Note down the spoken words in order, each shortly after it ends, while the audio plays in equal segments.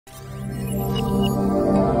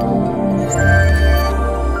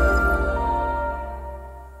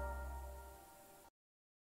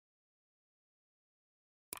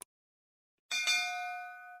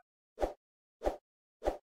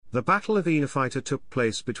The Battle of Oenophyta took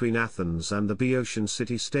place between Athens and the Boeotian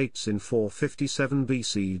city-states in 457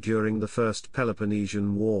 BC during the First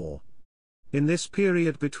Peloponnesian War. In this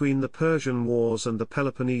period between the Persian Wars and the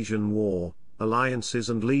Peloponnesian War, alliances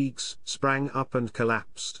and leagues sprang up and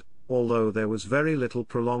collapsed, although there was very little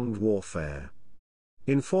prolonged warfare.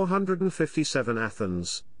 In 457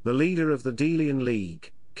 Athens, the leader of the Delian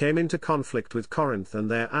League, came into conflict with Corinth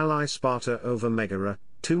and their ally Sparta over Megara.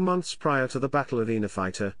 2 months prior to the Battle of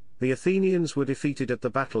Oenophyta, the Athenians were defeated at the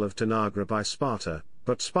Battle of Tanagra by Sparta,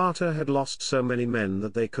 but Sparta had lost so many men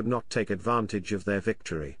that they could not take advantage of their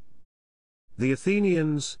victory. The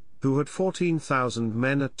Athenians, who had 14,000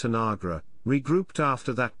 men at Tanagra, regrouped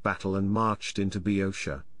after that battle and marched into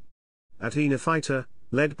Boeotia. At Oenophyta,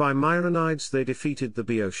 led by Myronides, they defeated the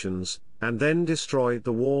Boeotians, and then destroyed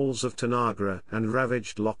the walls of Tanagra and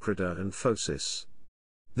ravaged Locrida and Phocis.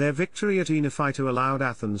 Their victory at Oenophyta allowed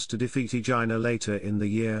Athens to defeat Aegina later in the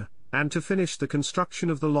year, and to finish the construction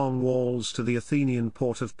of the long walls to the Athenian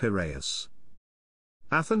port of Piraeus.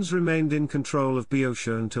 Athens remained in control of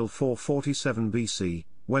Boeotia until 447 BC,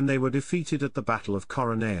 when they were defeated at the Battle of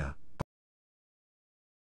Coronea.